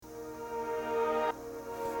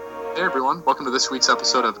Hey everyone, welcome to this week's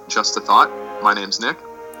episode of Just a Thought. My name's Nick.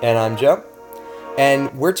 And I'm Joe. And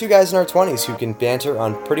we're two guys in our 20s who can banter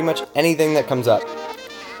on pretty much anything that comes up.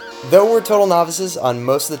 Though we're total novices on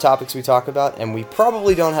most of the topics we talk about, and we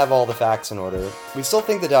probably don't have all the facts in order, we still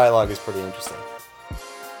think the dialogue is pretty interesting.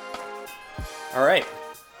 Alright,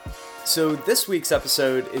 so this week's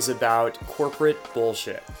episode is about corporate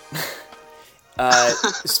bullshit.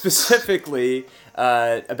 Specifically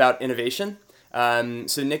about innovation.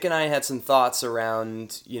 So Nick and I had some thoughts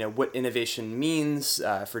around, what innovation means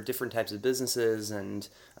for different types of businesses, and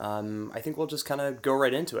I think we'll just kind of go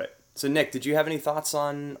right into it. So Nick, did you have any thoughts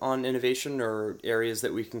on innovation or areas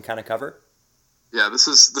that we can kind of cover? Yeah, this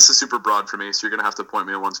is super broad for me, so you're going to have to point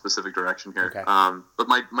me in one specific direction here. Okay. But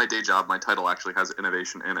my day job, my title actually has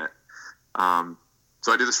innovation in it.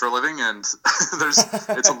 So I do this for a living, and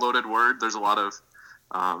it's a loaded word. There's a lot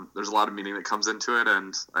of meaning that comes into it,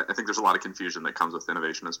 and I think there's a lot of confusion that comes with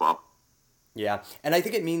innovation as well. Yeah, and I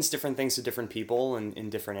think it means different things to different people in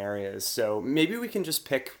different areas. So maybe we can just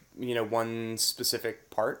pick, one specific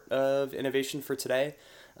part of innovation for today.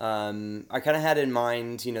 I kind of had in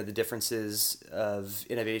mind, the differences of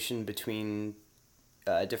innovation between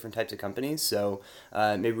different types of companies. So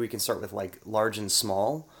maybe we can start with like large and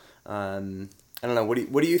small. I don't know.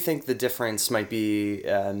 What do you think the difference might be,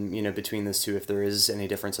 between those two, if there is any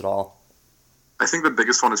difference at all? I think the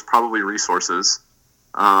biggest one is probably resources.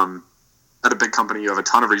 At a big company, you have a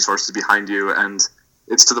ton of resources behind you, and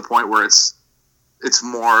it's to the point where it's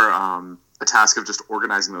more a task of just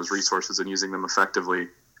organizing those resources and using them effectively,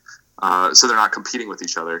 so they're not competing with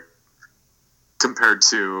each other. Compared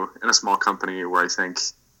to in a small company where I think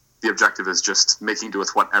the objective is just making do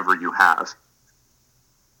with whatever you have.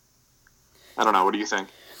 I don't know. What do you think?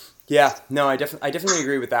 Yeah, no, I definitely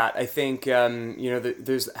agree with that. I think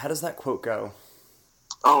there's how does that quote go?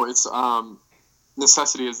 Oh, it's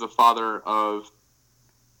necessity is the father of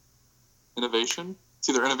innovation. It's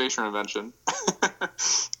either innovation or invention.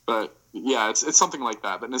 But yeah, it's something like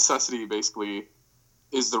that. But necessity basically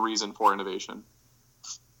is the reason for innovation.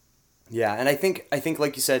 Yeah, and I think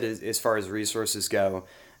like you said, as far as resources go,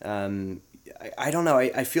 I don't know.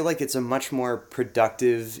 I feel like it's a much more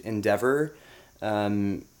productive endeavor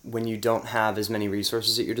when you don't have as many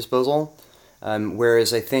resources at your disposal.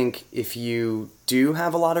 Whereas I think if you do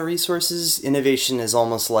have a lot of resources, innovation is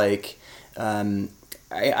almost like I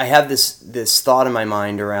have this thought in my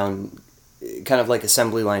mind around kind of like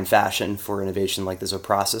assembly line fashion for innovation, like there's a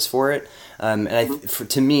process for it.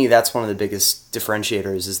 To me, that's one of the biggest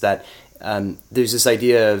differentiators is that there's this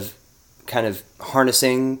idea of kind of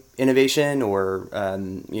harnessing innovation or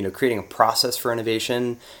creating a process for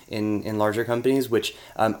innovation in larger companies, which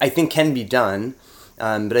I think can be done.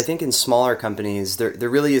 But I think in smaller companies, there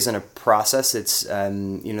really isn't a process. It's,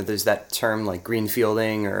 there's that term like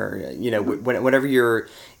greenfielding or, whenever you're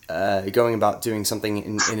going about doing something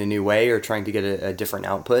in a new way or trying to get a different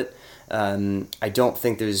output. I don't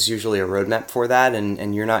think there's usually a roadmap for that,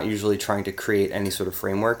 and you're not usually trying to create any sort of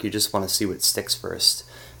framework. You just want to see what sticks first.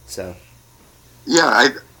 So, yeah,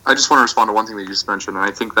 I just want to respond to one thing that you just mentioned, and I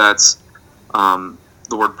think that's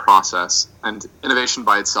the word process. And innovation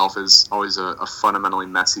by itself is always a fundamentally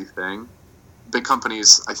messy thing. Big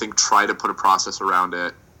companies, I think, try to put a process around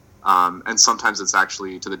it, and sometimes it's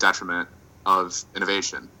actually to the detriment of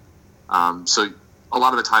innovation. So a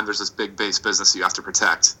lot of the time there's this big base business that you have to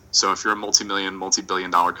protect. So if you're a multi-billion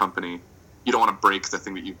dollar company, you don't want to break the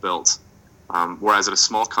thing that you've built. Whereas at a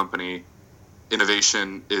small company,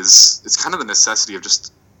 innovation it's kind of the necessity of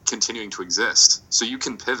just continuing to exist. So you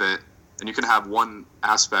can pivot and you can have one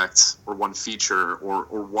aspect or one feature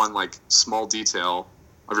or one like small detail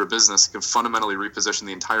of your business that can fundamentally reposition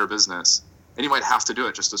the entire business. And you might have to do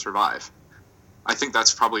it just to survive. I think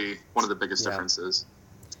that's probably one of the biggest differences.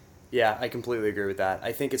 Yeah, I completely agree with that.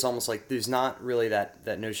 I think it's almost like there's not really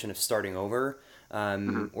that notion of starting over,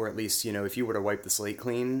 or at least if you were to wipe the slate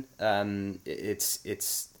clean,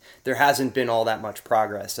 it's there hasn't been all that much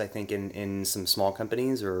progress. I think in some small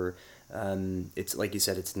companies, or it's like you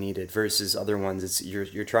said, it's needed versus other ones. It's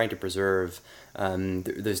you're trying to preserve.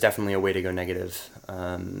 There's definitely a way to go negative.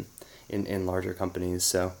 In larger companies,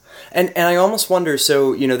 so and I almost wonder.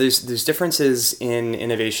 So there's differences in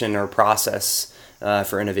innovation or process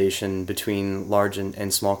for innovation between large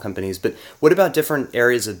and small companies. But what about different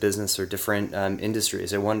areas of business or different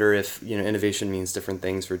industries? I wonder if innovation means different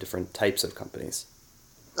things for different types of companies.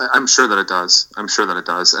 I'm sure that it does.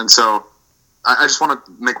 And so I just want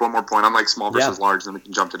to make one more point on like small versus large, and then we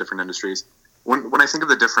can jump to different industries. When I think of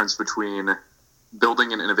the difference between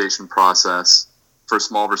building an innovation process for a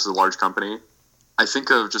small versus a large company, I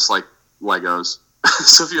think of just like Legos.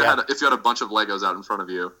 So if you had a bunch of Legos out in front of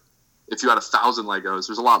you, if you had 1,000 Legos,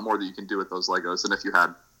 there's a lot more that you can do with those Legos than if you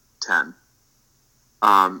had 10.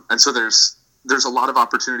 And so there's a lot of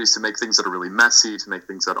opportunities to make things that are really messy, to make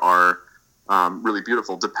things that are really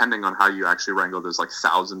beautiful, depending on how you actually wrangle those like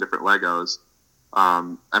 1,000 different Legos.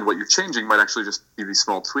 And what you're changing might actually just be these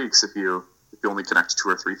small tweaks if you only connect 2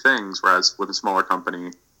 or 3 things, whereas with a smaller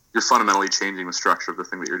company, you're fundamentally changing the structure of the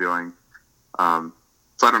thing that you're doing.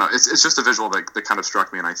 So I don't know. It's just a visual that kind of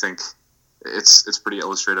struck me, and I think it's pretty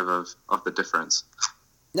illustrative of the difference.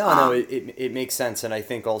 No, it makes sense, and I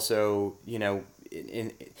think also, you know,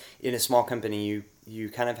 in a small company, you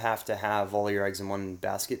kind of have to have all your eggs in one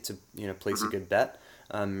basket to, you know, place a good bet.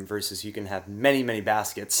 Versus you can have many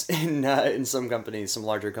baskets in some companies, some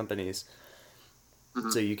larger companies.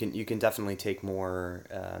 So you can definitely take more,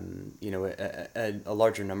 you know, a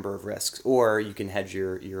larger number of risks, or you can hedge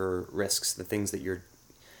your risks, the things that you're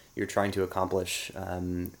trying to accomplish,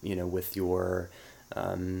 you know, with your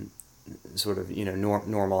sort of, you know,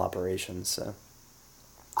 normal operations. So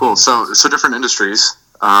cool. So different industries.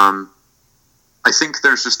 I think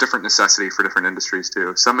there's just different necessity for different industries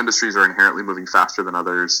too. Some industries are inherently moving faster than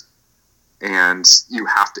others, and you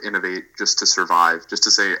have to innovate just to survive, just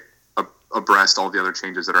to stay abreast all the other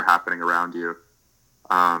changes that are happening around you.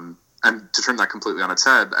 And to turn that completely on its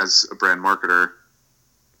head, as a brand marketer,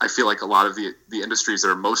 I feel like a lot of the industries that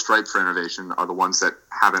are most ripe for innovation are the ones that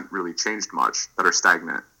haven't really changed much, that are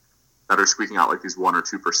stagnant, that are squeaking out like these 1 or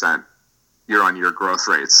 2% year-on-year growth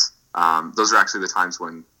rates. Those are actually the times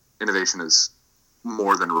when innovation is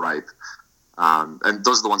more than ripe. And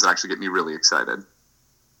those are the ones that actually get me really excited.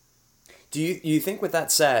 Do you think, with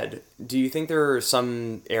that said, do you think there are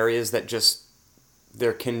some areas that just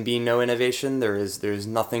there can be no innovation? There's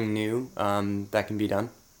nothing new that can be done?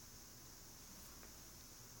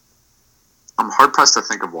 I'm hard pressed to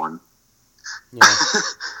think of one. Yeah.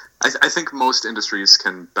 I think most industries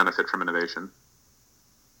can benefit from innovation.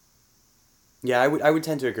 Yeah, I would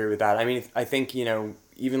tend to agree with that. I mean, I think, you know,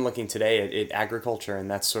 even looking today at agriculture, and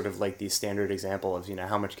that's sort of like the standard example of, you know,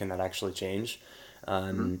 how much can that actually change?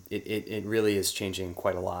 It really is changing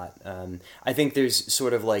quite a lot. I think there's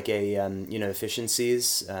sort of like a, you know,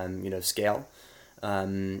 efficiencies, you know, scale.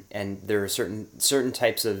 And there are certain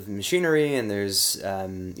types of machinery, and there's,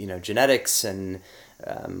 you know, genetics and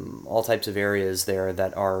all types of areas there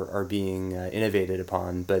that are being innovated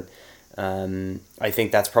upon. But I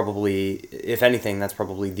think that's probably, if anything, that's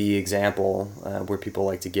probably the example where people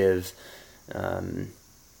like to give,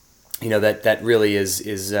 you know, that really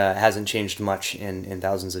is hasn't changed much in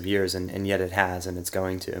thousands of years, and yet it has, and it's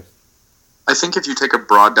going to. I think if you take a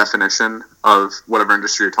broad definition of whatever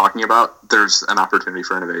industry you're talking about, there's an opportunity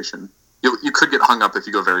for innovation. You could get hung up if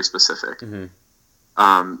you go very specific.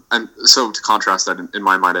 Mm-hmm. And so to contrast that, in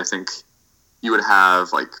my mind, I think you would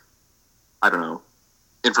have, like, I don't know,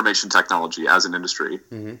 information technology as an industry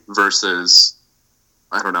versus,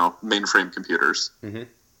 I don't know, mainframe computers. Mm-hmm.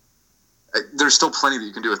 There's still plenty that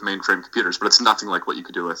you can do with mainframe computers, but it's nothing like what you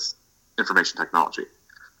could do with information technology.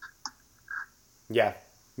 Yeah.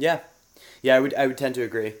 I would tend to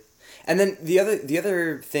agree. And then the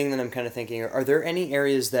other thing that I'm kind of thinking, are there any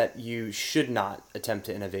areas that you should not attempt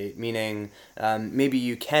to innovate? Meaning, maybe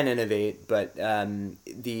you can innovate, but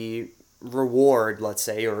the reward, let's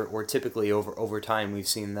say, or typically over time, we've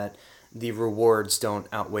seen that the rewards don't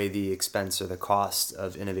outweigh the expense or the cost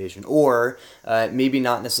of innovation, or maybe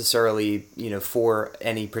not necessarily, you know, for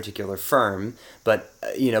any particular firm, but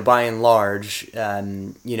you know, by and large,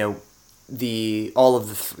 you know, all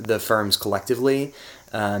of the firms collectively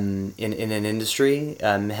in an industry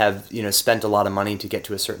have, you know, spent a lot of money to get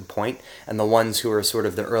to a certain point, and the ones who are sort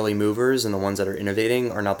of the early movers and the ones that are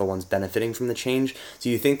innovating are not the ones benefiting from the change. Do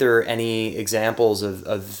you think there are any examples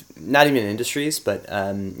of not even industries, but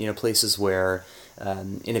you know, places where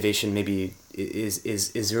innovation maybe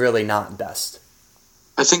is really not best?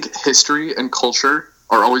 I think history and culture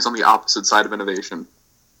are always on the opposite side of innovation,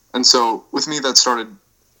 and so with me that started.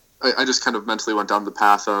 I just kind of mentally went down the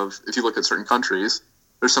path of, if you look at certain countries,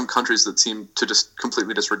 there's some countries that seem to just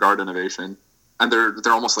completely disregard innovation, and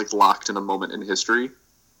they're almost like locked in a moment in history,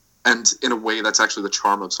 and in a way that's actually the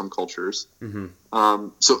charm of some cultures. Mm-hmm.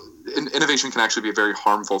 So innovation can actually be a very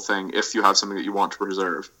harmful thing if you have something that you want to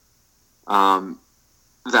preserve.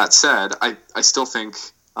 That said, I still think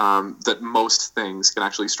that most things can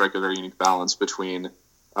actually strike a very unique balance between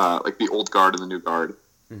like the old guard and the new guard.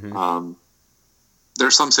 Mm-hmm. There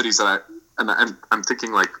are some cities that I'm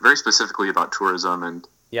thinking like very specifically about tourism and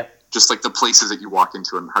just like the places that you walk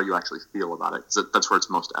into and how you actually feel about it. That's where it's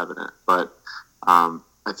most evident. But I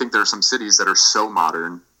think there are some cities that are so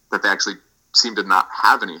modern that they actually seem to not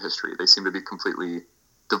have any history. They seem to be completely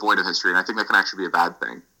devoid of history. And I think that can actually be a bad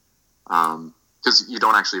thing. because you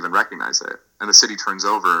don't actually even recognize it. And the city turns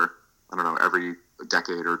over, I don't know, every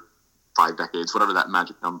decade or 5 decades, whatever that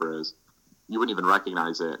magic number is. You wouldn't even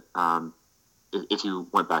recognize it if you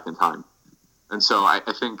went back in time. And so I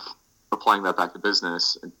think applying that back to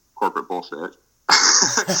business and corporate bullshit,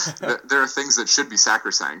 there are things that should be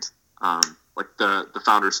sacrosanct. Like the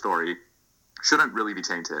founder's story shouldn't really be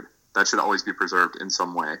tainted. That should always be preserved in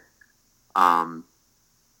some way. But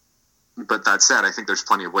that said, I think there's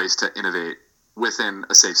plenty of ways to innovate within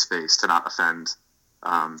a safe space to not offend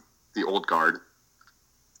the old guard.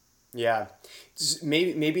 Yeah,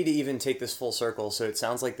 maybe to even take this full circle. So it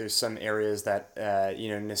sounds like there's some areas that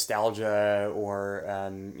nostalgia or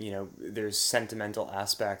there's sentimental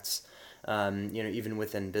aspects, even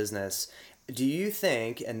within business. Do you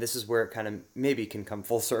think, and this is where it kind of maybe can come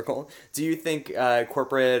full circle, do you think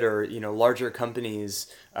corporate or larger companies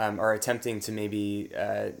are attempting to maybe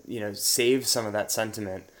save some of that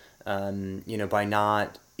sentiment by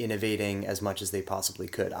not innovating as much as they possibly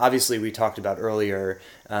could? Obviously, we talked about earlier,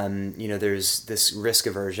 there's this risk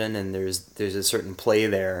aversion and there's a certain play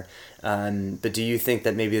there. But do you think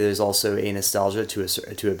that maybe there's also a nostalgia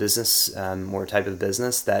to a business or type of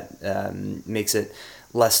business that makes it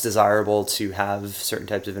less desirable to have certain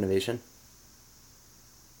types of innovation?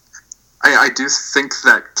 I do think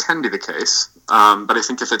that can be the case, but I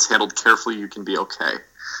think if it's handled carefully, you can be okay.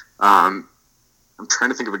 I'm trying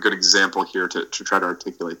to think of a good example here to try to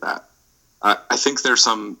articulate that. I think there's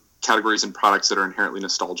some categories and products that are inherently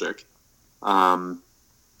nostalgic.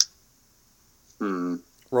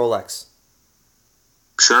 Rolex.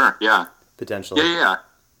 Sure, yeah. Potentially. Yeah.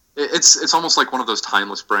 It's almost like one of those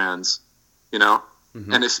timeless brands,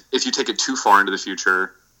 Mm-hmm. And if you take it too far into the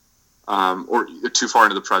future, or too far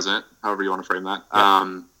into the present, however you want to frame that,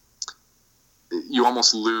 you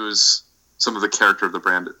almost lose some of the character of the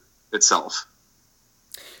brand itself.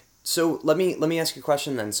 So let me ask you a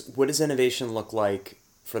question then. What does innovation look like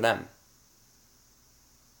for them?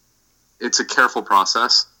 It's a careful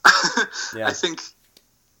process. Yeah. I think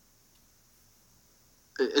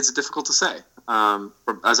it's difficult to say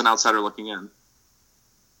as an outsider looking in.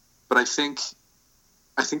 But I think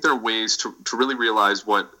there are ways to really realize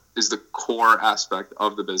what is the core aspect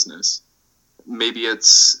of the business. Maybe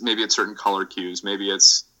it's certain color cues. Maybe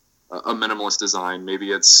it's a minimalist design.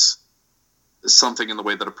 Maybe it's something in the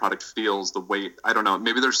way that a product feels, the weight. I don't know.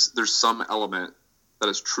 Maybe there's some element that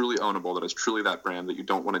is truly ownable, that is truly that brand that you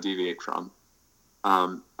don't want to deviate from.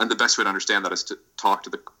 And the best way to understand that is to talk to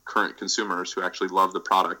the current consumers who actually love the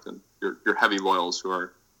product, and your heavy loyals who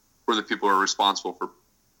are the people who are responsible for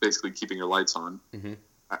basically keeping your lights on. Mm-hmm.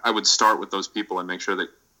 I would start with those people and make sure that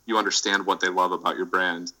you understand what they love about your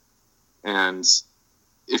brand. And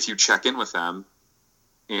if you check in with them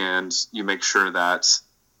and you make sure that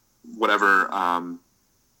whatever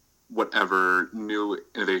new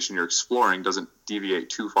innovation you're exploring doesn't deviate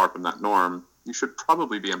too far from that norm, you should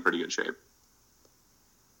probably be in pretty good shape.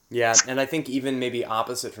 Yeah, and I think even maybe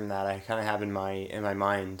opposite from that, I kind of have in my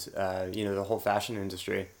mind, the whole fashion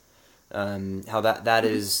industry, how that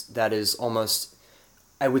is almost,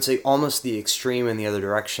 I would say, almost the extreme in the other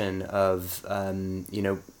direction of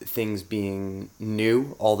things being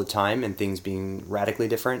new all the time and things being radically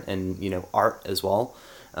different, and art as well.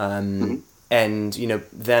 And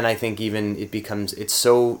then I think even it's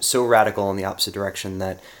so radical in the opposite direction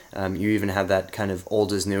that you even have that kind of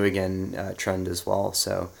old is new again trend as well.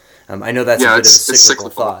 So I know that's a bit of a cyclical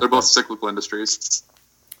thought. They're both cyclical industries.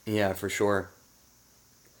 Yeah, for sure.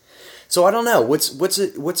 So I don't know.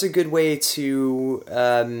 What's a good way to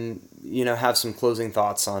have some closing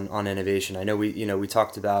thoughts on innovation? I know we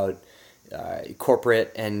talked about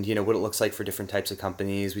corporate and what it looks like for different types of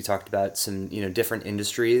companies. We talked about some different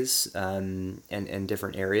industries and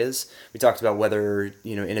different areas. We talked about whether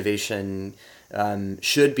innovation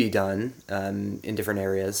should be done in different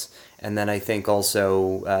areas, and then I think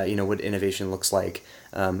also what innovation looks like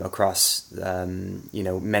across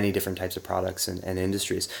many different types of products and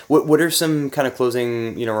industries. What are some kind of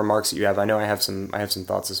closing remarks that you have? I know I have some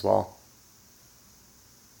thoughts as well.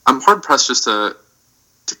 I'm hard pressed just to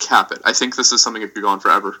cap it. I think this is something that could go on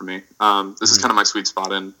forever for me. This is kind of my sweet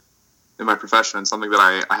spot in my profession, and something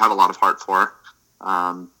that I have a lot of heart for.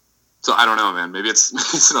 So I don't know, man. Maybe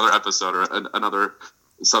it's another episode or another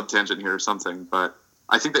sub-tangent here or something. But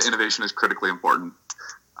I think that innovation is critically important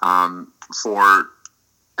for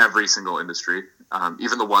every single industry.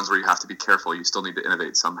 Even the ones where you have to be careful, you still need to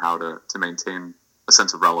innovate somehow to maintain a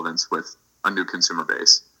sense of relevance with a new consumer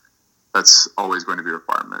base. That's always going to be a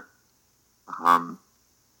requirement.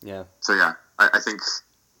 Yeah. So yeah, I think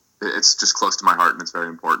it's just close to my heart and it's very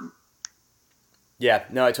important. Yeah,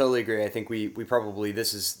 no, I totally agree. I think we probably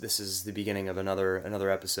this is the beginning of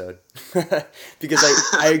another episode because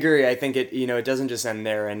I agree. I think it doesn't just end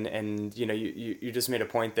there, and you just made a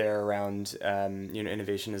point there around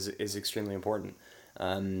innovation is extremely important.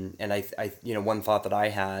 And one thought that I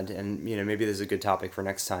had, and maybe this is a good topic for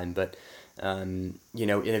next time, but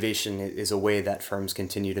innovation is a way that firms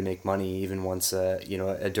continue to make money even once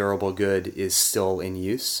a durable good is still in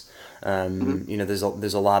use. Hmm. There's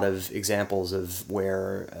a lot of examples of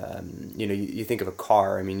where you think of a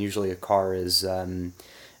car. I mean, usually a car is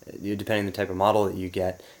depending on the type of model that you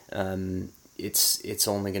get, it's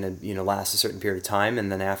only going to last a certain period of time,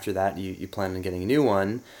 and then after that you plan on getting a new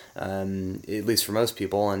one, at least for most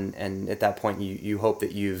people, and at that point you hope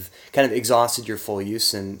that you've kind of exhausted your full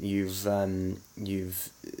use, and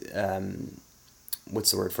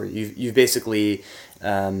what's the word for it? You've basically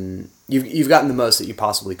you've gotten the most that you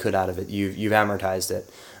possibly could out of it. You've amortized it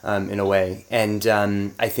in a way, and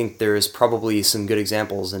I think there's probably some good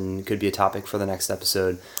examples, and could be a topic for the next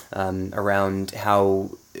episode, around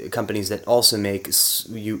how companies that also make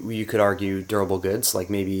you could argue durable goods, like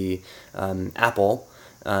maybe Apple.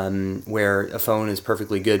 Where a phone is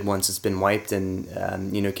perfectly good once it's been wiped and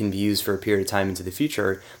can be used for a period of time into the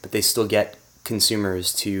future, but they still get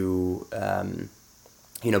consumers to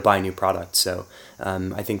buy new products. So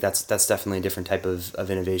I think that's definitely a different type of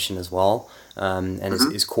innovation as well, and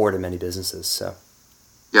Hmm. is core to many businesses. So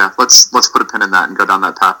Yeah, let's put a pin in that and go down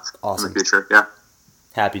that path in the awesome, future. Yeah.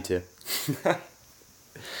 happy to.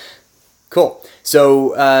 Cool.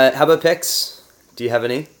 So how about picks? Do you have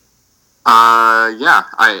any? Yeah,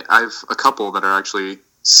 I've a couple that are actually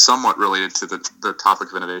somewhat related to the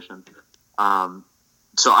topic of innovation. Um,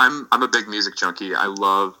 so I'm a big music junkie. I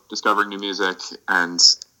love discovering new music, and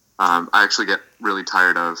I actually get really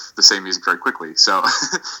tired of the same music very quickly. So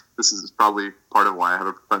this is probably part of why I have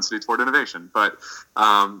a propensity toward innovation. But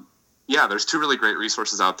yeah, there's two really great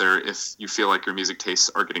resources out there if you feel like your music tastes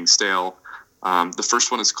are getting stale. The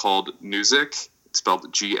first one is called Music. It's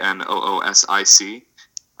spelled Gnoosic.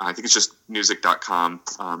 I think it's just music.com.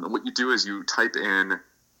 And what you do is you type in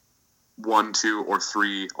one, two, or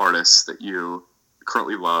three artists that you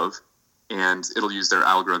currently love, and it'll use their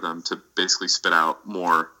algorithm to basically spit out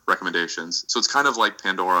more recommendations. So it's kind of like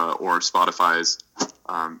Pandora or Spotify's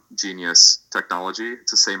Genius technology.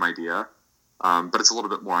 It's the same idea, but it's a little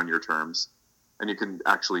bit more on your terms, and you can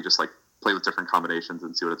actually just like play with different combinations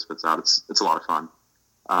and see what it spits out. It's a lot of fun.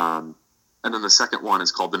 And then the second one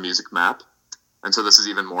is called the Music Map, and so this is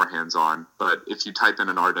even more hands-on. But if you type in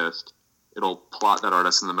an artist, it'll plot that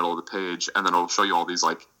artist in the middle of the page, and then it'll show you all these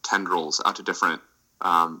like tendrils out to different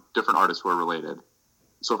artists who are related.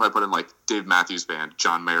 So if I put in like Dave Matthews Band,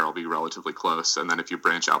 John Mayer will be relatively close, and then if you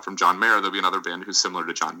branch out from John Mayer, there'll be another band who's similar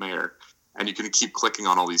to John Mayer, and you can keep clicking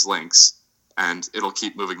on all these links, and it'll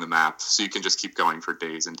keep moving the map, so you can just keep going for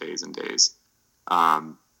days and days and days.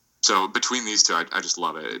 So between these two, I just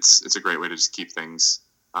love it. It's a great way to just keep things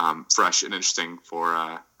fresh and interesting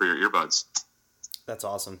for your earbuds. That's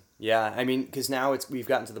awesome. Yeah, I mean, because now we've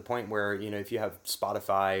gotten to the point where if you have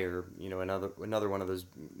Spotify or another one of those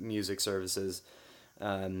music services,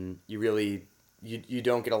 you really you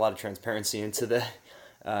don't get a lot of transparency into the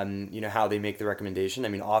how they make the recommendation. I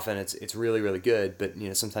mean, often it's really really good, but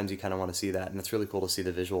sometimes you kind of want to see that, and it's really cool to see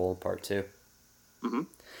the visual part too. Hmm.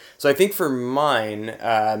 So I think for mine,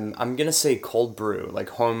 I'm gonna say cold brew, like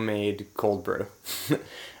homemade cold brew.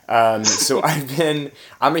 So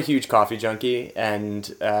I'm a huge coffee junkie,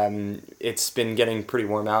 and it's been getting pretty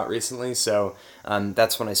warm out recently. So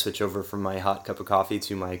that's when I switch over from my hot cup of coffee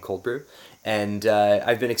to my cold brew. And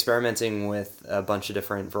I've been experimenting with a bunch of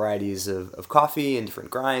different varieties of coffee and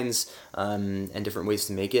different grinds, and different ways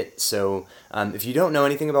to make it. So if you don't know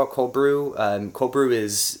anything about cold brew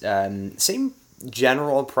is same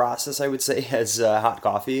general process, I would say, as hot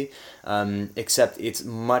coffee, except it's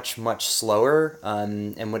much much slower,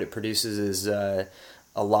 and what it produces is a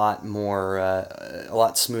lot more a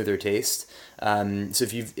lot smoother taste. So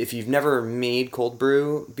if you've never made cold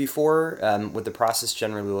brew before, what the process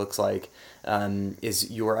generally looks like, is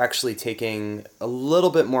you're actually taking a little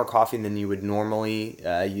bit more coffee than you would normally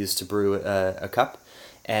use to brew a cup,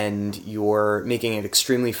 and you're making it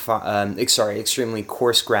extremely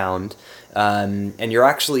coarse ground, and you're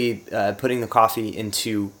actually putting the coffee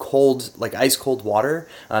into cold, like ice cold water,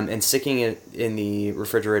 and sticking it in the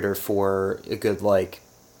refrigerator for a good, like,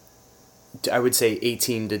 I would say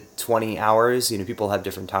 18 to 20 hours. People have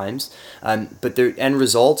different times, but the end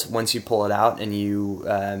result, once you pull it out and you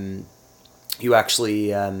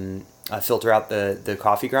actually filter out the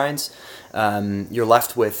coffee grinds, you're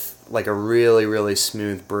left with like a really, really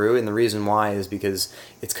smooth brew. And the reason why is because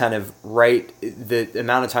it's kind of the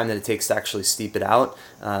amount of time that it takes to actually steep it out.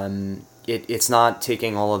 It's not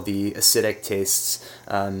taking all of the acidic tastes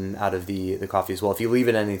out of the coffee as well. If you leave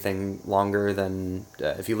it if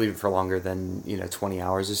you leave it for longer than 20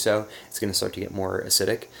 hours or so, it's going to start to get more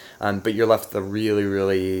acidic. But you're left with a really,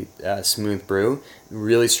 really smooth brew,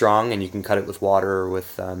 really strong, and you can cut it with water or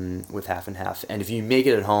with half and half. And if you make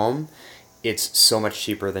it at home, it's so much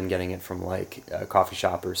cheaper than getting it from like a coffee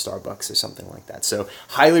shop or Starbucks or something like that. So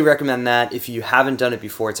highly recommend that. If you haven't done it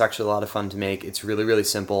before, it's actually a lot of fun to make. It's really, really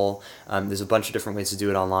simple. There's a bunch of different ways to do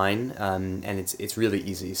it online, and it's really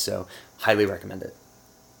easy. So highly recommend it.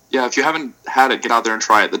 Yeah, if you haven't had it, get out there and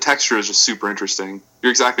try it. The texture is just super interesting. You're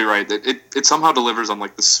exactly right. It somehow delivers on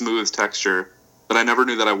like the smooth texture that I never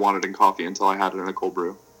knew that I wanted in coffee until I had it in a cold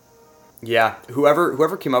brew. Yeah,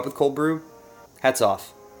 whoever came up with cold brew, hats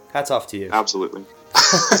off. Hats off to you. Absolutely.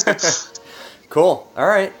 Cool. All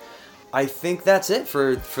right. I think that's it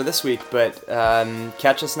for this week, but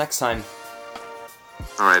catch us next time.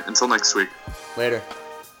 All right. Until next week. Later.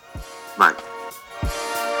 Bye.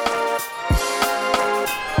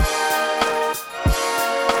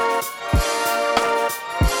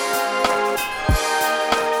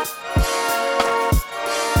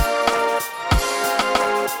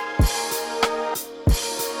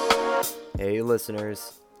 Hey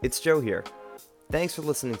listeners, it's Joe here. Thanks for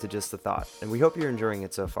listening to Just a Thought, and we hope you're enjoying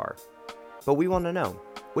it so far. But we want to know,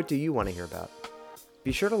 what do you want to hear about?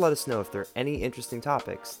 Be sure to let us know if there are any interesting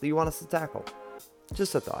topics that you want us to tackle.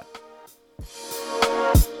 Just a thought.